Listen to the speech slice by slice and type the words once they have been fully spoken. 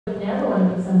You never want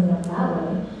to pick something up that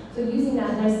way. So using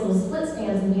that nice little split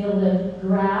stance and being able to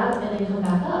grab and then come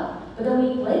back up. But then we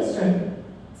need leg strength.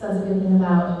 So that's a good thing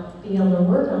about being able to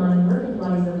work on working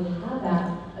Pilates, that we have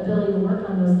that ability to work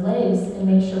on those legs and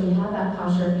make sure we have that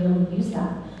posture and be able to use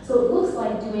that. So it looks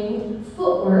like doing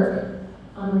footwork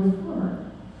on a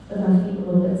reformer with our feet a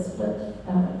little bit split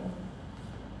that way.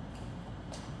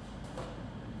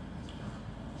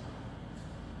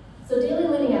 So daily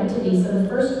living activities. So the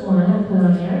first one I put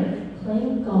on there,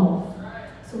 playing golf.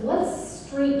 So what's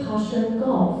straight posture in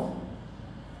golf?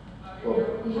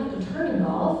 Well, we have to turn in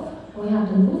golf, and we have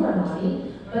to move our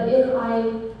body. But if I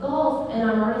golf and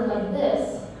I'm already like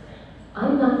this,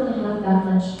 I'm not going to have that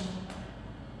much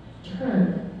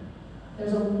turn.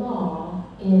 There's a law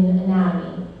in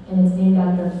anatomy, and it's named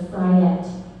after Friet.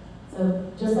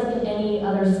 So just like in any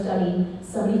other study,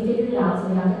 somebody figured it out, so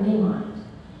they got their name on it.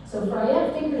 So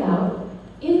Friet figured out,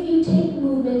 if you take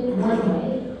movement one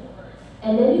way,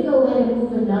 and then you go ahead and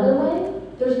move another way,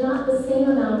 there's not the same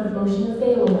amount of motion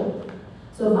available.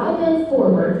 So if I bend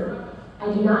forward,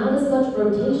 I do not have as much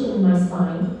rotation in my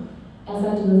spine as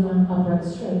I do if I'm upright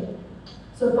straight.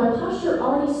 So if my posture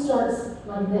already starts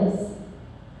like this,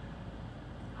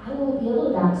 I will be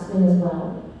able to backswing as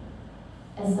well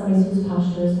as somebody whose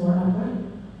posture is more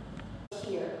upright.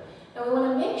 Here. Now we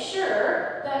want to make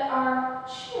sure that our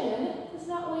chin is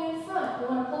not way in front. We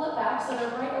want to pull it back so they're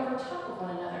right over top of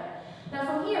one another. Now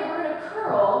from here, we're going to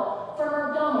curl from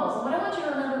our abdominals. And what I want you to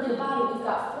remember, the body, we've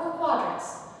got 4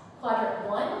 quadrants. Quadrant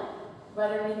 1,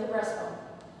 right underneath the breastbone.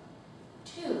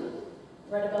 2,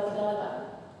 right above the belly button.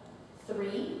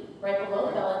 3, right below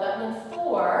the belly button. And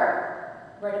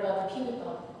 4, right above the pubic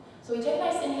bone. So we take a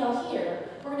nice inhale here.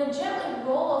 We're going to gently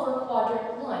roll over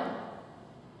quadrant 1.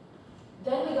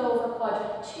 Then we go over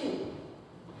quadrant 2.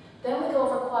 Then we go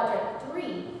over quadrant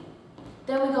 3.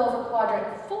 Then we go over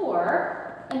quadrant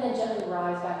 4, and then gently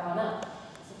rise back on up.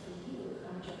 So for you,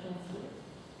 I want you to come here,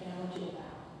 and I want you to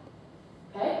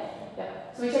bow. Okay? Yeah.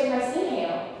 So we take a nice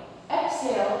inhale.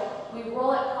 Exhale, we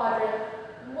roll at quadrant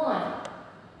 1.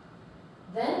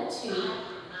 Then 2.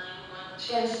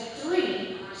 Then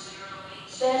 3.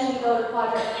 Then we go to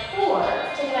quadrant 4.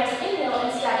 Take a nice inhale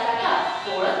and stack back up.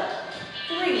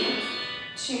 4, 3,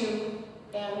 2,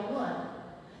 and 1.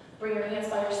 Bring your hands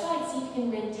by your side, see if you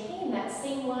can maintain that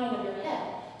same line of your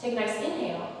head. Take a nice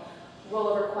inhale. Roll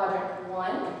over quadrant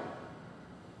 1,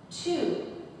 2,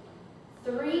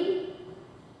 3,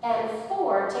 and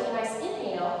 4. Take a nice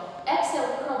inhale.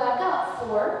 Exhale, curl back up.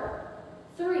 4,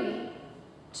 3,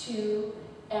 2,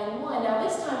 and 1. Now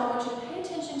this time I want you to pay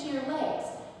attention to your legs.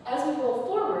 As we roll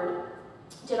forward,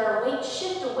 did our weight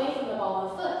shift away from the ball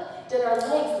of the foot? Did our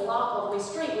legs lock all the way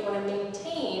straight? We want to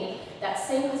maintain that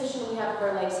same position we have with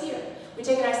our legs here. We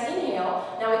take a nice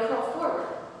inhale. Now we curl forward.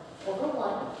 Over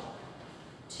 1,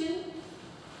 2,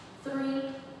 3,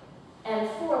 and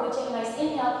 4. We take a nice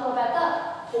inhale, curl back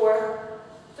up. 4,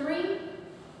 3,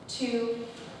 2,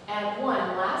 and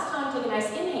 1. Last time, take a nice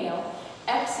inhale.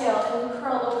 Exhale, and we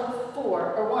curl over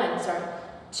 4, or 1, sorry.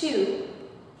 2,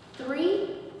 3,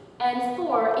 and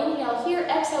 4. Inhale here.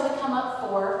 Exhale, we come up.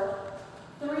 4,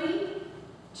 3,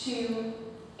 2,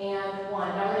 and 1.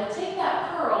 Now we're going to take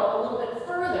that curl a little bit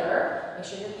further. Make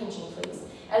sure you're pinching, please.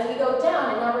 As we go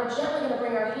down, and now we're gently going to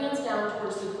bring our hands down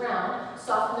towards the ground.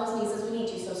 Soften those knees as we need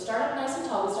to. So start up nice and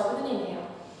tall. We start with an inhale.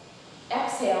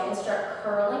 Exhale and start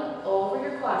curling over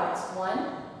your quadrants.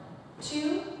 1,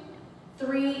 2,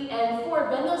 3, and 4.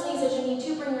 Bend those knees as you need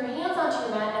to. Bring your hands onto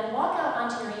your mat and walk out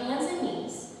onto your hands and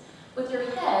knees with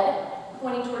your head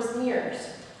pointing towards the mirrors.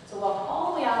 So walk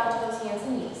all the way out onto those hands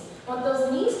and knees. Want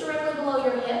those knees directly below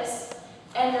your hips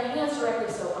and your hands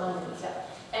directly so underneath. Yep.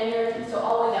 And so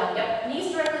all the way down. Yep.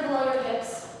 Knees directly below your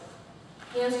hips,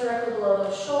 hands directly below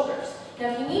those shoulders.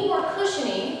 Now if you need more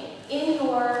cushioning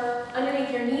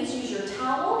underneath your knees, use your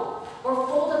towel or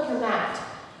fold up your mat.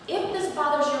 If this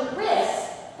bothers your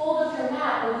wrists, fold up your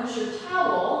mat or use your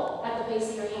towel at the base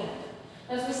of your hand.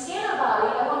 Now as we scan our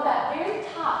body, I want that very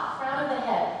top crown of the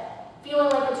head feeling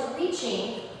like it's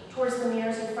reaching towards the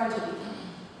mirrors in front of you.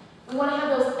 We want to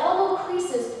have those elbow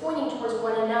creases pointing towards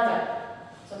one another.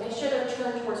 So make sure they're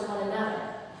turned towards one another.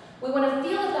 We want to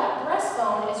feel that that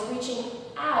breastbone is reaching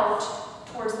out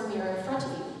towards the mirror in front of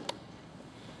you.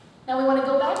 Now we want to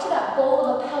go back to that bowl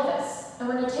of a pelvis. And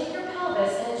we're going to take your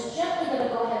pelvis and it's gently going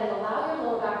to go ahead and allow your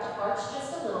lower back to arch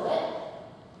just a little bit.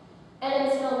 And then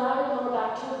it's going to allow your lower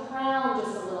back to round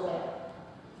just a little bit.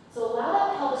 So allow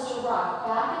that pelvis to rock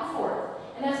back and forth.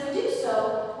 And as we do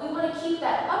so, we want to keep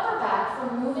that upper back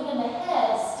from moving and the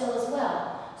head still as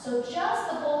well. So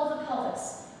just the bowl of the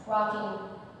pelvis, rocking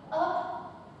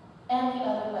up and the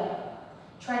other way.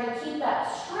 Trying to keep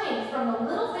that strength from the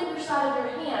little finger side of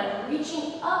your hand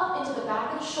reaching up into the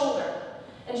back of the shoulder.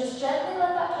 And just gently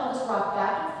let that pelvis rock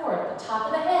back and forth. The top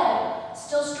of the head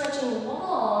still stretching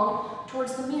long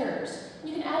towards the mirrors.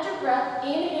 You can add your breath.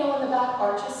 Inhale when the back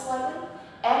arches slightly.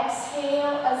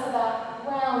 Exhale as the back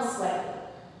rounds slightly.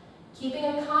 Keeping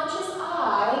a conscious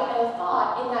eye and a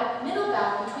thought in that middle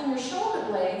back between your shoulder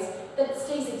blades that it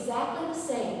stays exactly the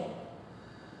same.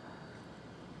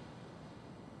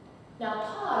 Now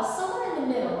pause somewhere in the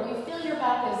middle where you feel your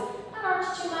back is not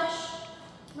arched too much,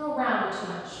 nor rounded too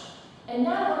much. And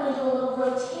now we're going to do a little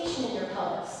rotation in your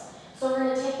pelvis. So we're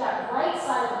going to take that right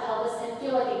side of the pelvis and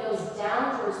feel like it goes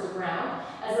down towards the ground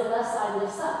as the left side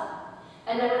lifts up.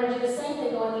 And then we're going to do the same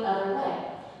thing going the other way.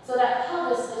 So that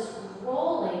pelvis is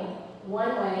rolling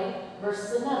one way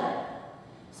versus another.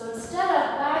 So instead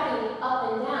of wagging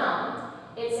up and down,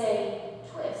 it's a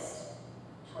twist,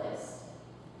 twist,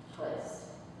 twist,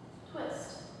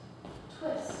 twist,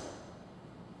 twist,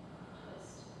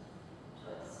 twist,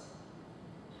 twist, twist,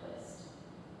 twist,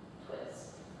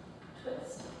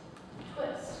 twist,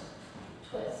 twist,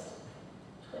 twist,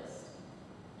 twist,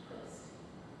 twist,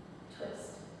 twist,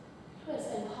 twist,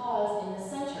 and pause in the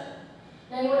center.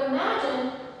 Now you would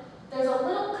imagine there's a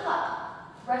little cup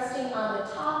resting on the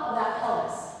top of that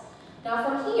pelvis. Now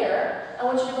from here, I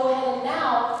want you to go ahead and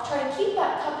now try to keep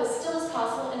that cup as still as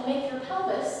possible and make your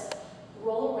pelvis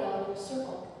roll around in a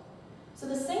circle. So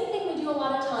the same thing we do a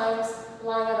lot of times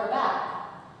lying on our back,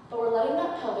 but we're letting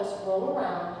that pelvis roll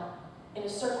around in a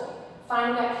circle,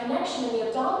 finding that connection in the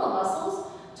abdominal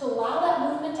muscles to allow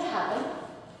that movement to happen.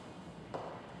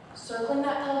 Circling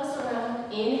that pelvis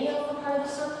around, inhale for part of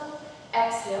the circle.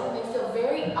 Exhale. It may feel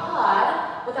very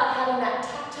odd without having that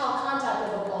tactile contact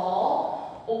with a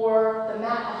ball or the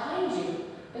mat behind you.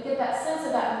 But get that sense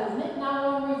of that movement.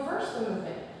 Now we're going to reverse the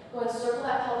movement. Go and circle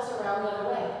that pelvis around the other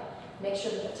way. Make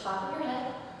sure that the top of your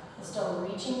head is still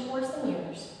reaching towards the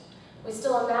mirrors. We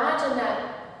still imagine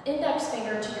that index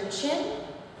finger to your chin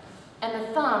and the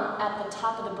thumb at the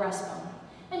top of the breastbone.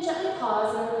 And gently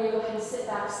pause, and we're going to go ahead and sit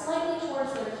back slightly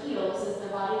towards their heels as their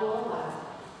body will allow.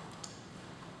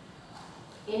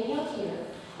 Inhale here.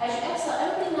 As you exhale,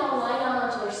 everybody now lie down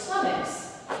onto their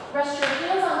stomachs. Rest your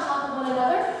hands on top of one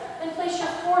another and place your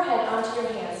forehead onto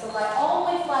your hands. So lie all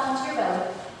the way flat onto your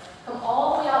belly. Come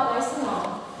all the way out nice and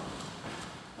long.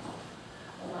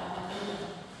 And lie back in the middle.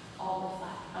 All the way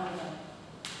flat on your belly.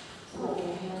 So hold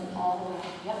your hands all the way up.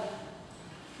 Yep.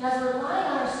 Now as we're lying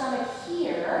on our stomach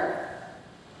here,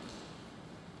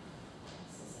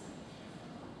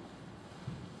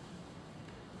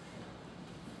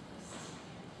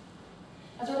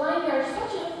 as we're lying there, I just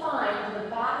want you to find the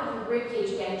back of your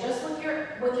ribcage again, just with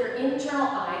your internal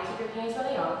eye. Keep your hands where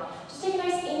they are. Just take a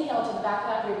nice inhale to the back of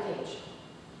that ribcage.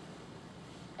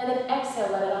 And then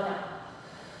exhale, let it on out.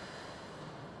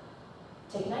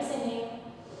 Take a nice inhale.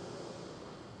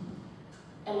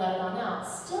 And let it on out.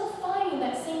 Still finding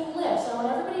that same lift. So I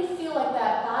want everybody to feel like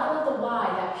that bottom of the Y,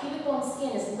 that pubic bone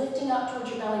skin is lifting up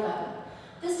towards your belly button.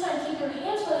 This time, keep your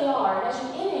hands where they are, and as you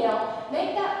inhale,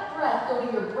 make that breath go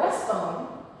to your breastbone,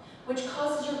 which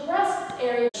causes your breast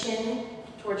area chin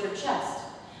towards your chest.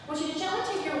 I want you to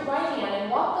gently take your right hand and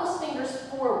walk those fingers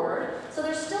forward so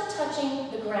they're still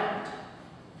touching the ground.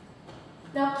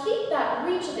 Now keep that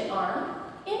reach of the arm.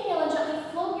 Inhale and gently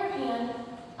float your hand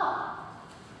up.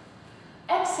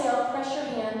 Exhale, press your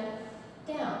hand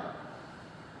down.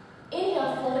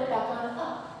 Inhale, float it back on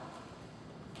up.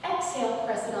 Exhale,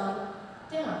 press it on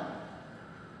down.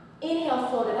 Inhale,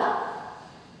 float it up.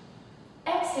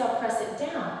 Exhale, press it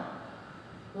down.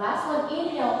 Last one,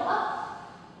 inhale,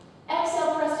 up.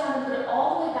 Exhale, press down and put it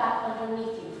all the way back underneath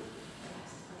you.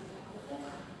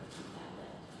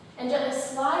 And gently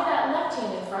slide that left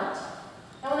hand in front.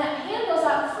 And when that hand goes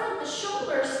out in front, the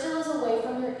shoulders